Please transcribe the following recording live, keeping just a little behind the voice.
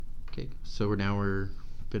Okay, so we're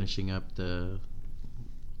finishing up the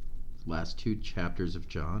last 2 chapters of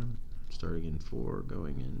John, starting in 4,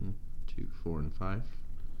 going into 4 and 5,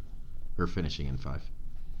 or finishing in 5.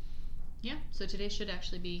 Yeah, so today should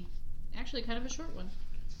actually be kind of a short one.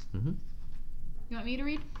 Mm-hmm. You want me to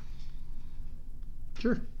read?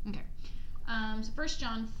 Sure. Okay. So 1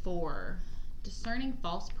 John 4, discerning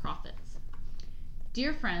false prophets.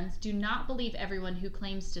 Dear friends, do not believe everyone who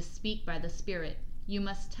claims to speak by the Spirit. You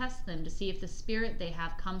must test them to see if the Spirit they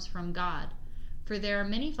have comes from God, for there are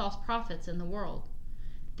many false prophets in the world.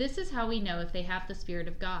 This is how we know if they have the Spirit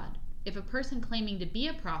of God. If a person claiming to be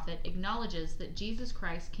a prophet acknowledges that Jesus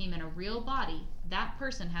Christ came in a real body, that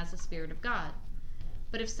person has the Spirit of God.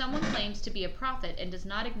 But if someone claims to be a prophet and does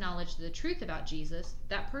not acknowledge the truth about Jesus,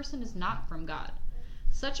 that person is not from God.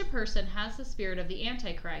 Such a person has the spirit of the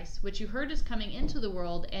Antichrist, which you heard is coming into the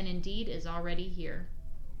world and indeed is already here.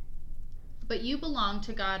 But you belong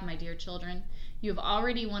to God, my dear children. You have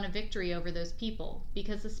already won a victory over those people,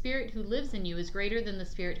 because the Spirit who lives in you is greater than the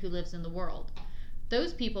Spirit who lives in the world.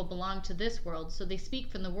 Those people belong to this world, so they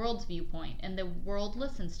speak from the world's viewpoint, and the world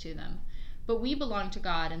listens to them. But we belong to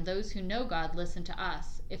God, and those who know God listen to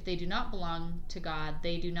us. If they do not belong to God,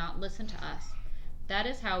 they do not listen to us. That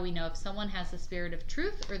is how we know if someone has the spirit of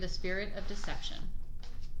truth or the spirit of deception.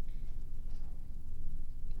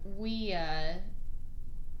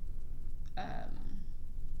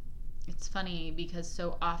 It's funny because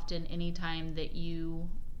so often anytime that you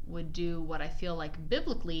would do what I feel like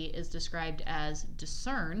biblically is described as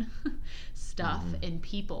discern stuff in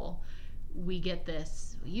people, we get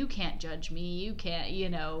this, you can't judge me, you can't,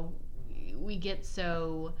 we get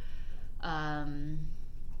so,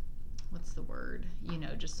 what's the word?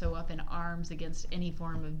 Just so up in arms against any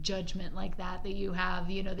form of judgment like that you have,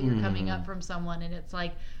 that you're coming up from someone, and it's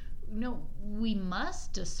like, no, we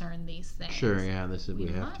must discern these things. Sure, yeah, we have to. We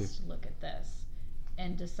must look at this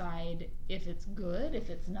and decide if it's good, if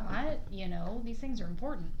it's not, these things are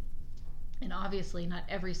important. And obviously not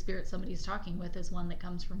every spirit somebody's talking with is one that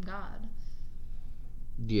comes from God.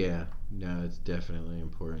 Yeah, no, it's definitely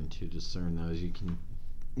important to discern those.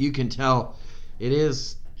 You can tell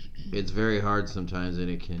it's very hard sometimes, and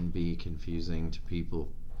it can be confusing to people,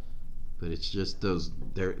 but it's just those,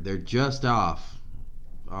 they're just off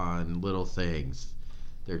on little things,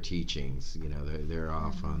 their teachings, they're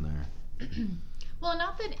off on there. Well,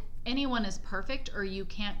 not that anyone is perfect, or you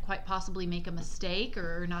can't quite possibly make a mistake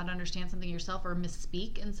or not understand something yourself or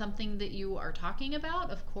misspeak in something that you are talking about,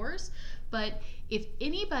 of course. But if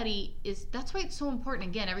anybody is, that's why it's so important.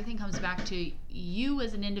 Again, everything comes back to you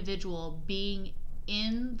as an individual being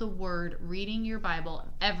in the Word, reading your Bible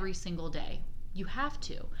every single day. You have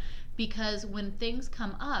to. Because when things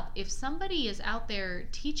come up, if somebody is out there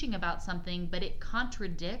teaching about something, but it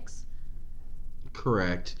contradicts.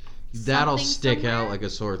 Correct. That'll stick out like a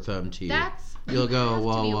sore thumb to you. You'll go,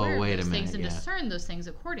 whoa, wait a minute. And discern those things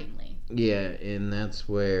accordingly. Yeah, and that's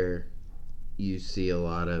where you see a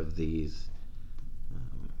lot of these,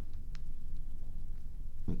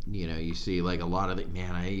 you see like a lot of it.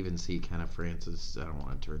 Man, I even see kind of Francis, I don't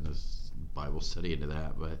want to turn this Bible study into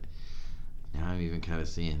that, but now I'm even kind of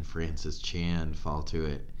seeing Francis Chan fall to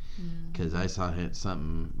it. Because I saw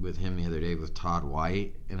something with him the other day with Todd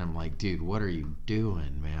White, and I'm like, dude, what are you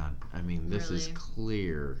doing, man? I mean, this is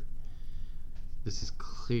clear. This is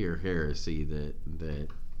clear heresy that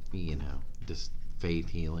this faith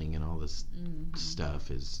healing and all this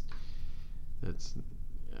stuff is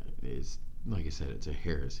like I said, it's a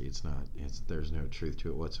heresy. There's no truth to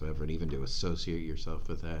it whatsoever, and even to associate yourself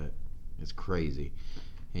with that, it's crazy.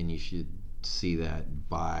 And you should see that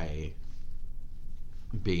by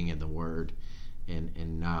being in the Word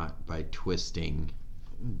and not by twisting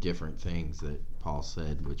different things that Paul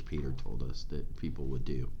said, which Peter told us that people would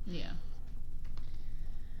do. Yeah.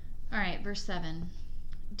 All right, verse 7.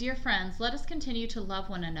 Dear friends, let us continue to love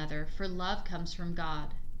one another, for love comes from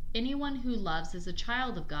God. Anyone who loves is a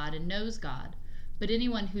child of God and knows God, but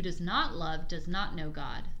anyone who does not love does not know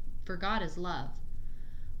God, for God is love.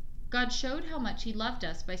 God showed how much He loved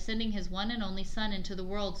us by sending His one and only Son into the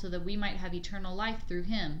world so that we might have eternal life through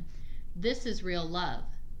Him. This is real love.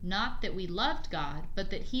 Not that we loved God, but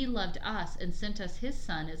that He loved us and sent us His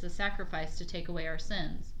Son as a sacrifice to take away our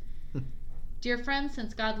sins. Dear friends,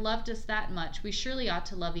 since God loved us that much, we surely ought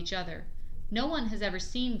to love each other. No one has ever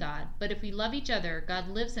seen God, but if we love each other, God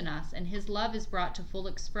lives in us, and His love is brought to full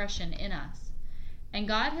expression in us. And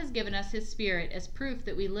God has given us His Spirit as proof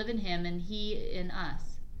that we live in Him and He in us.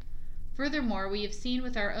 Furthermore, we have seen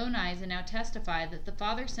with our own eyes and now testify that the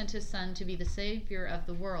Father sent His Son to be the Savior of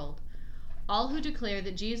the world. All who declare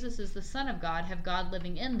that Jesus is the Son of God have God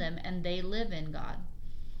living in them, and they live in God.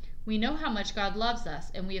 We know how much God loves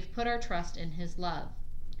us, and we have put our trust in his love.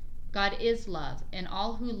 God is love, and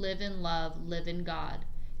all who live in love live in God,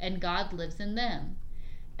 and God lives in them.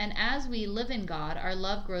 And as we live in God, our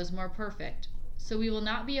love grows more perfect. So we will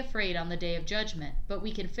not be afraid on the day of judgment, but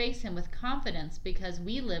we can face him with confidence because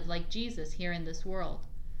we live like Jesus here in this world.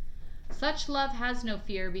 Such love has no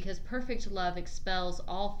fear because perfect love expels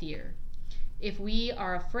all fear. If we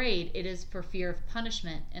are afraid, it is for fear of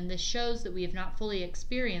punishment, and this shows that we have not fully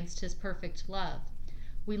experienced his perfect love.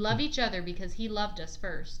 We love each other because he loved us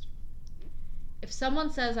first. If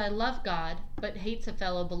someone says, I love God, but hates a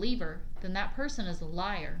fellow believer, then that person is a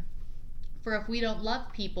liar. For if we don't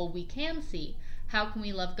love people we can see, how can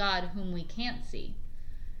we love God whom we can't see?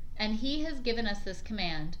 And he has given us this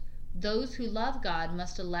command: those who love God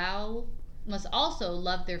must also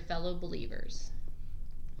love their fellow believers.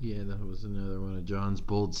 Yeah, that was another one of John's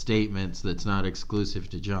bold statements that's not exclusive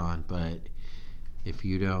to John, but if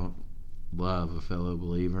you don't love a fellow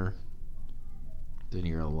believer, then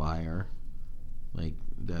you're a liar. Like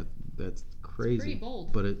that's crazy. It's pretty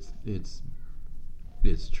bold. But it's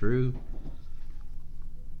true.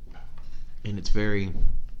 And it's very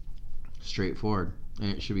straightforward.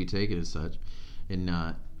 And it should be taken as such and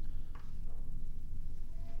not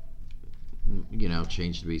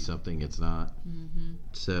changed to be something it's not. Mm-hmm.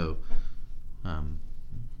 So,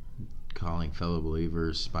 calling fellow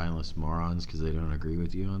believers spineless morons because they don't agree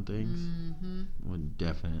with you on things would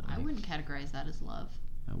definitely. I wouldn't categorize that as love.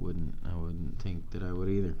 I wouldn't think that I would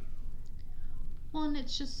either. Well, and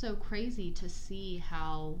it's just so crazy to see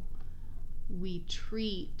how we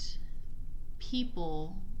treat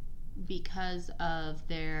people because of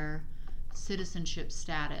their citizenship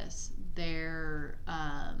status, their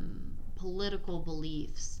political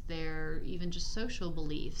beliefs, their even just social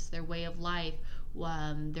beliefs, their way of life,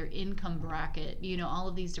 their income bracket, all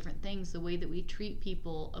of these different things, the way that we treat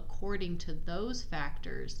people according to those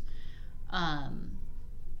factors.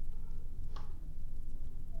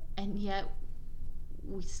 And yet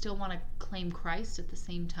we still want to claim Christ at the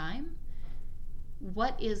same time.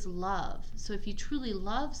 What is love? So if you truly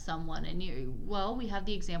love someone, and we have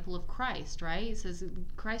the example of Christ, right? It says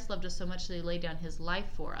Christ loved us so much that he laid down his life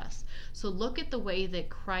for us. So look at the way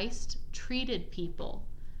that Christ treated people.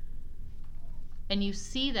 And you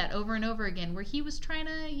see that over and over again, where he was trying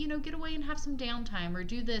to, get away and have some downtime or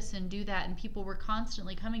do this and do that. And people were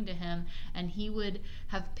constantly coming to him, and he would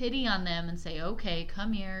have pity on them and say, okay,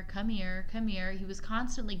 come here, come here, come here. He was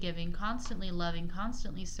constantly giving, constantly loving,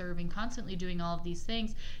 constantly serving, constantly doing all of these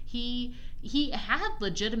things. He had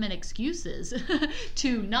legitimate excuses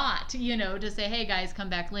to not, to say, hey guys, come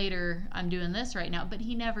back later. I'm doing this right now. But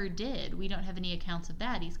he never did. We don't have any accounts of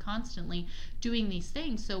that. He's constantly doing these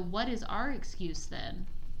things. So what is our excuse then?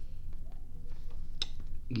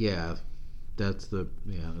 Yeah, that's a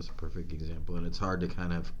perfect example. And it's hard to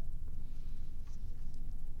kind of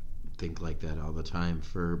think like that all the time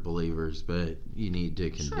for believers, but you need to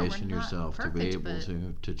condition yourself to be able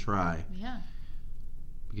to try. Yeah.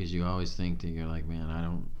 Because you always think that you're like,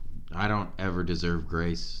 man, I don't ever deserve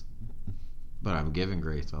grace, but I'm given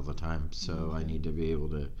grace all the time. So I need to be able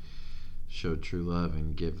to show true love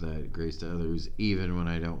and give that grace to others, even when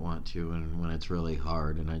I don't want to, and when it's really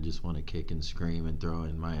hard and I just want to kick and scream and throw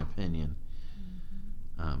in my opinion.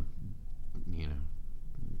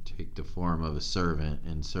 Take the form of a servant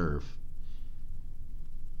and serve.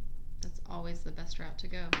 That's always the best route to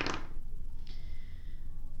go.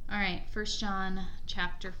 All right, 1 John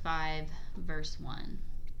chapter 5, verse 1.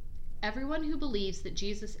 Everyone who believes that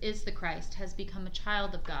Jesus is the Christ has become a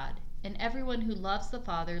child of God, and everyone who loves the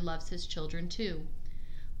Father loves his children too.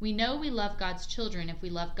 We know we love God's children if we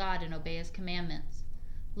love God and obey his commandments.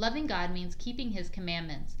 Loving God means keeping his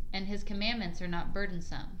commandments, and his commandments are not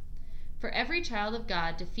burdensome. For every child of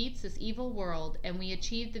God defeats this evil world, and we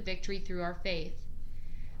achieve the victory through our faith.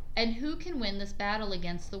 And who can win this battle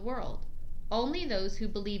against the world? Only those who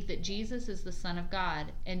believe that Jesus is the Son of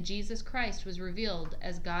God, and Jesus Christ was revealed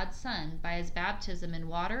as God's Son by his baptism in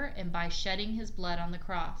water and by shedding his blood on the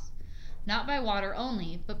cross. Not by water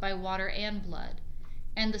only, but by water and blood.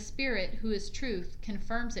 And the Spirit, who is truth,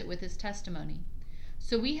 confirms it with his testimony.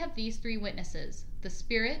 So we have these three witnesses, the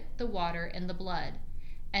Spirit, the water, and the blood,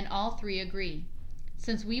 and all three agree.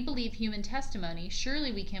 Since we believe human testimony,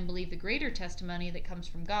 surely we can believe the greater testimony that comes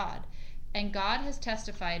from God. And God has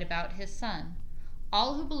testified about his Son.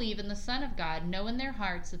 All who believe in the Son of God know in their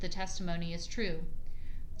hearts that the testimony is true.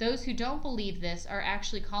 Those who don't believe this are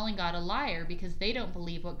actually calling God a liar because they don't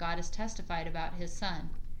believe what God has testified about his Son.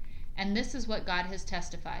 And this is what God has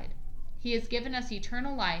testified. He has given us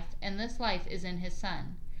eternal life, and this life is in his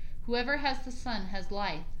Son. Whoever has the Son has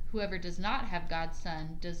life. Whoever does not have God's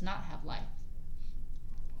Son does not have life.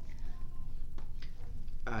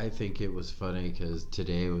 I think it was funny because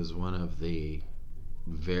today was one of the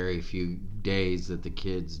very few days that the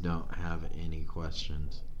kids don't have any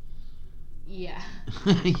questions. Yeah.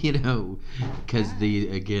 You know, because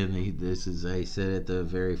this is, I said at the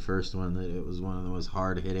very first one that it was one of the most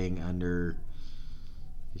hard-hitting I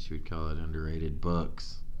guess you would call it underrated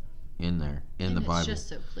books in there, in the Bible. It's just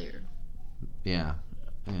so clear. Yeah,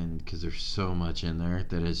 and because there's so much in there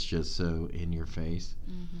that it's just so in your face.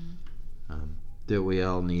 That we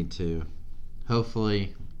all need to,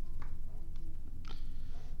 hopefully,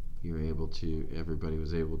 everybody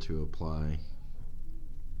was able to apply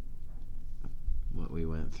what we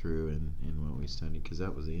went through and what we studied, because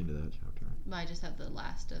that was the end of that chapter. Well, I just have the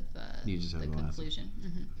last of you just have the conclusion.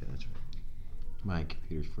 Okay, that's right. My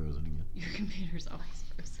computer's frozen again. Your computer's always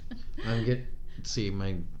frozen. See,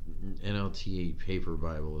 my NLT paper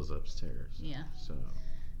Bible is upstairs. Yeah. So.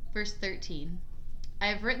 Verse 13. I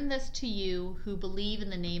have written this to you who believe in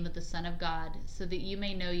the name of the Son of God, so that you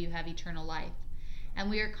may know you have eternal life. And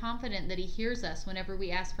we are confident that he hears us whenever we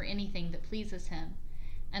ask for anything that pleases him.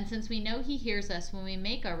 And since we know he hears us when we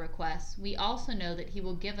make our requests, we also know that he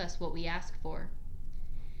will give us what we ask for.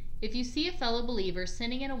 If you see a fellow believer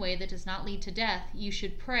sinning in a way that does not lead to death, you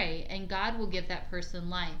should pray, and God will give that person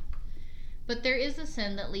life. But there is a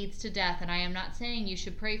sin that leads to death, and I am not saying you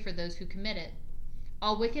should pray for those who commit it.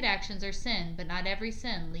 All wicked actions are sin, but not every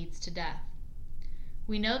sin leads to death.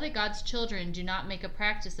 We know that God's children do not make a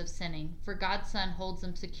practice of sinning, for God's Son holds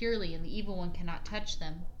them securely, and the evil one cannot touch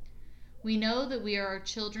them. We know that we are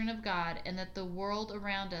children of God, and that the world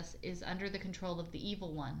around us is under the control of the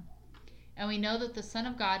evil one. And we know that the Son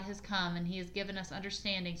of God has come, and he has given us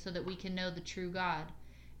understanding so that we can know the true God.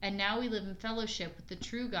 And now we live in fellowship with the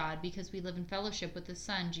true God, because we live in fellowship with his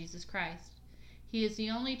Son, Jesus Christ. He is the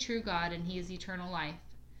only true God, and he is eternal life.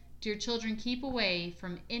 Dear children, keep away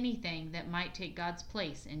from anything that might take God's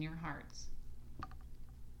place in your hearts.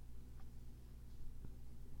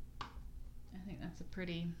 I think that's a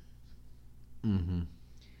pretty...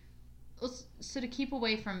 So to keep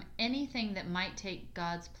away from anything that might take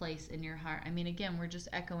God's place in your heart. I mean, again, we're just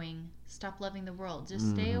echoing, stop loving the world. Just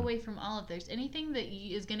stay away from all of this. Anything that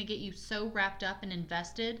is going to get you so wrapped up and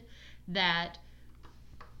invested that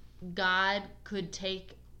God could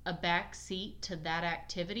take a back seat to that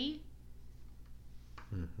activity,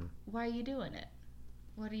 why are you doing it?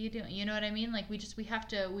 What are you doing? You know what I mean? Like we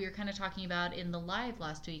were kind of talking about in the live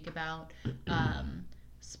last week about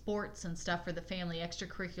sports and stuff for the family,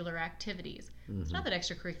 extracurricular activities. It's not that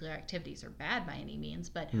extracurricular activities are bad by any means,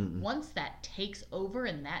 but once that takes over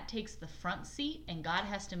and that takes the front seat and God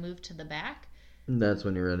has to move to the back, that's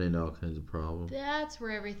when you run into all kinds of problems. That's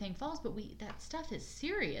where everything falls. But that stuff is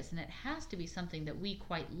serious, and it has to be something that we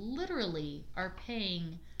quite literally are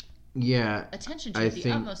paying attention to,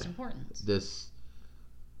 the utmost importance. This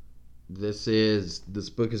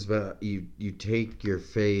book is about you take your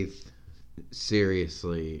faith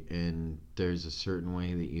seriously, and there's a certain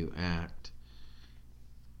way that you act,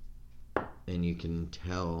 and you can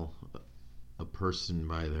tell a person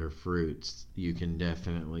by their fruits. You can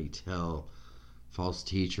definitely tell false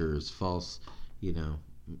teachers,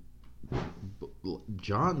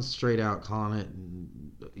 John's straight out calling it,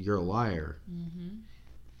 you're a liar.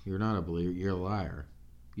 You're not a believer, you're a liar.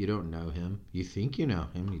 You don't know him. You think you know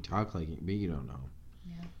him, you talk like him, but you don't know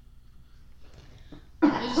him.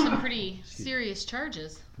 Those are some pretty serious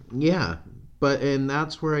charges. Yeah, and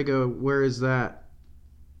that's where I go, where is that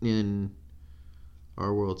in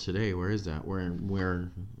our world today? Where is that? Where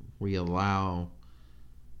we allow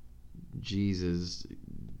Jesus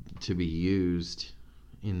to be used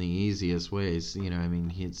in the easiest ways.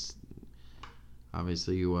 It's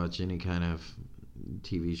obviously, you watch any kind of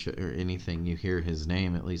TV show or anything, you hear his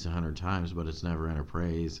name at least 100 times, but it's never in a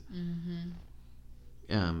praise.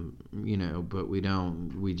 But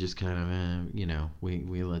we just kind of,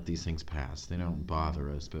 we let these things pass. They don't bother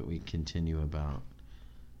us, but we continue about,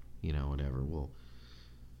 whatever.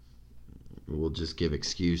 We'll just give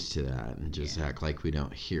excuse to that and just act like we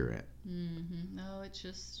don't hear it. No, it's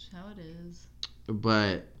just how it is.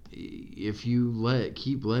 But if you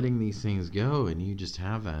keep letting these things go, and you just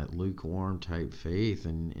have that lukewarm type faith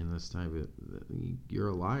and in this type of, you're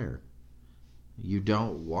a liar. You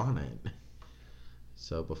don't want it.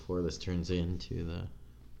 So before this turns into the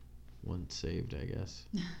once saved, I guess,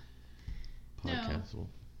 podcast. No,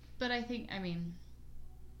 but I think,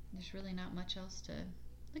 there's really not much else to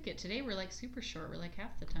look at. Today we're like super short. We're like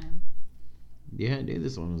half the time. Yeah, I knew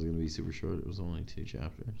this one was going to be super short. It was only 2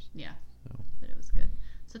 chapters. But it was good.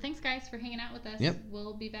 So thanks, guys, for hanging out with us. Yep.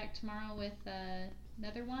 We'll be back tomorrow with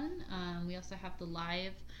another one. We also have the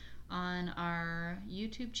live on our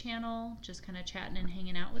YouTube channel, just kind of chatting and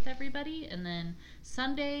hanging out with everybody. And then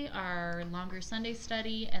Sunday, our longer Sunday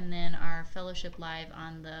study, and then our fellowship live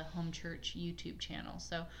on the Home Church YouTube channel.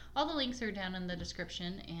 So all the links are down in the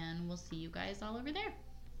description, and we'll see you guys all over there.